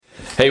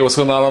Hey, what's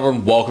going on,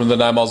 everyone? Welcome to the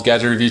 9 Miles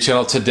Gadget Review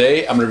channel.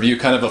 Today, I'm going to review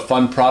kind of a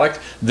fun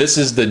product. This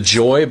is the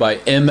Joy by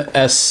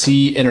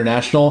MSC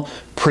International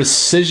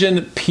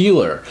Precision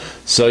Peeler.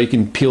 So you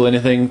can peel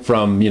anything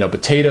from,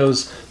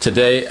 potatoes.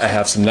 Today, I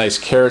have some nice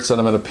carrots that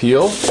I'm going to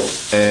peel.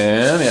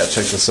 And yeah,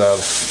 check this out.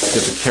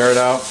 Get the carrot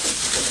out.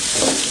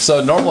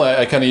 So normally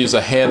I kind of use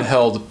a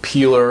handheld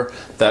peeler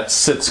that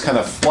sits kind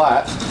of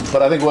flat,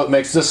 but I think what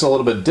makes this a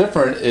little bit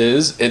different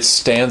is it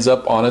stands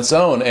up on its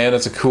own and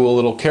it's a cool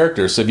little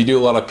character. So if you do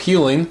a lot of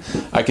peeling,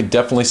 I could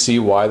definitely see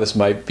why this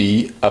might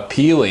be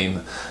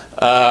appealing.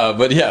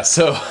 But yeah,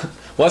 so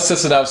let's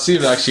test it out, see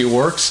if it actually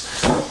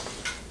works.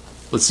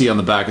 Let's see on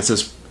the back, it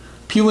says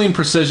peeling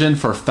precision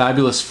for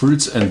fabulous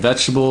fruits and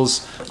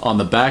vegetables on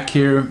the back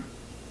here.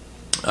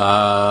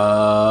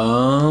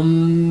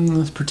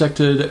 It's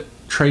protected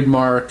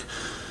trademark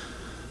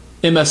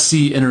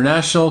MSC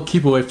International,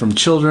 keep away from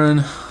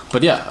children.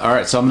 But yeah,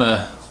 alright, so I'm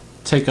gonna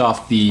take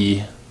off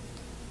there's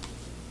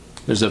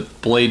a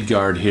blade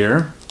guard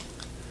here.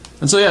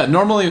 And so yeah,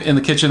 normally in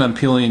the kitchen I'm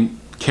peeling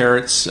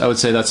carrots. I would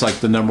say that's like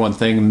the number one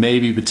thing,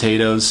 maybe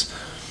potatoes.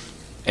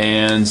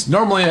 And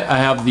normally I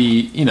have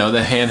the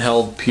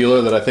handheld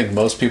peeler that I think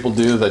most people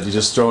do, that you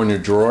just throw in your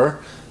drawer.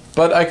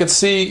 But I could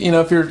see,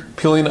 if you're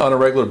peeling on a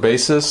regular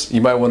basis,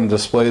 you might want to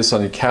display this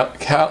on your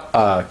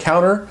countertop.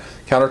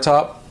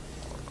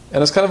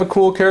 And it's kind of a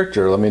cool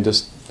character. Let me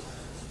just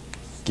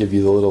give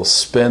you the little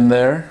spin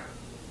there.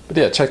 But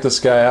yeah, check this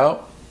guy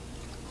out.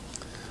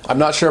 I'm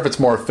not sure if it's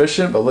more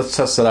efficient, but let's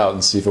test it out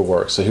and see if it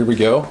works. So here we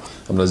go.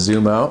 I'm going to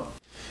zoom out.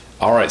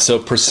 Alright, so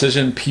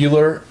precision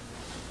peeler.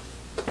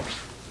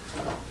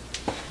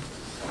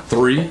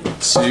 3,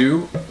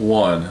 2,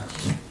 1.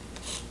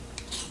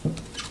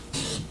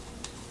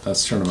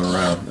 Let's turn them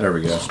around. There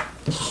we go.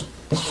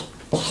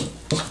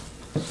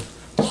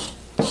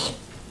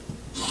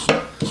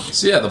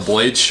 So yeah, the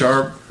blade's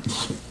sharp.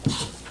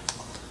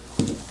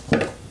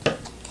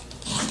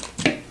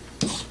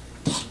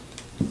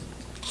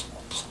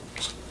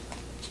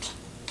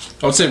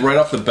 I would say right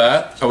off the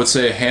bat, I would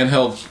say a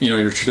handheld,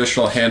 your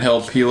traditional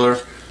handheld peeler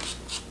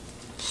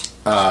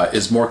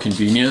is more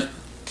convenient.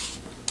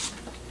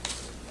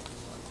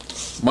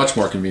 Much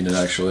more convenient,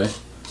 actually.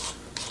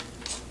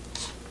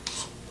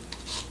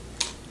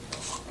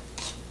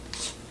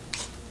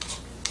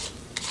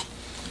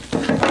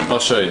 I'll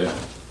show you.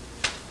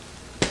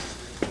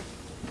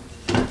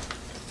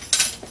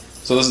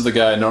 So this is the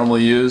guy I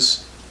normally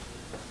use.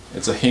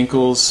 It's a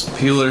Henkels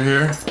peeler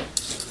here.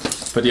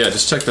 But yeah,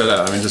 just check that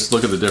out. I mean, just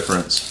look at the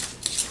difference.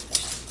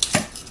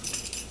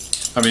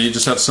 I mean, you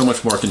just have so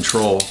much more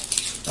control,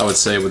 I would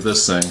say, with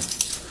this thing.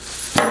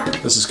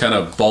 This is kind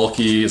of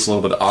bulky, it's a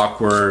little bit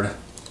awkward.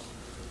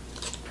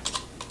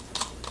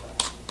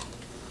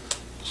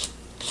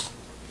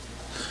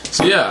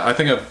 So yeah, I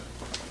think I've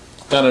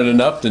done it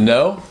enough to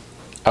know.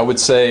 I would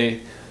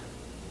say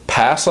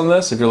pass on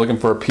this if you're looking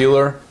for a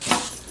peeler.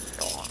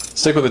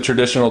 Stick with the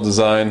traditional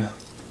design.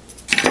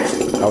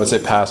 I would say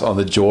pass on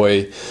the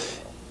Joy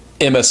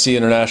MSC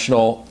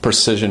International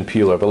Precision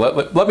Peeler.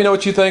 But let me know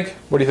what you think.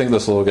 What do you think of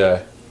this little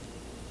guy?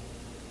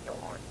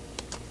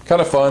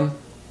 Kind of fun,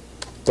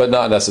 but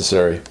not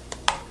necessary.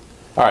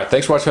 Alright,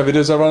 thanks for watching my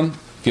videos, everyone.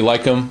 If you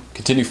like them,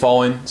 continue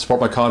following, support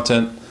my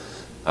content,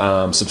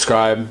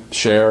 subscribe,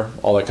 share,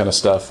 all that kind of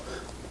stuff.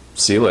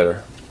 See you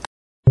later.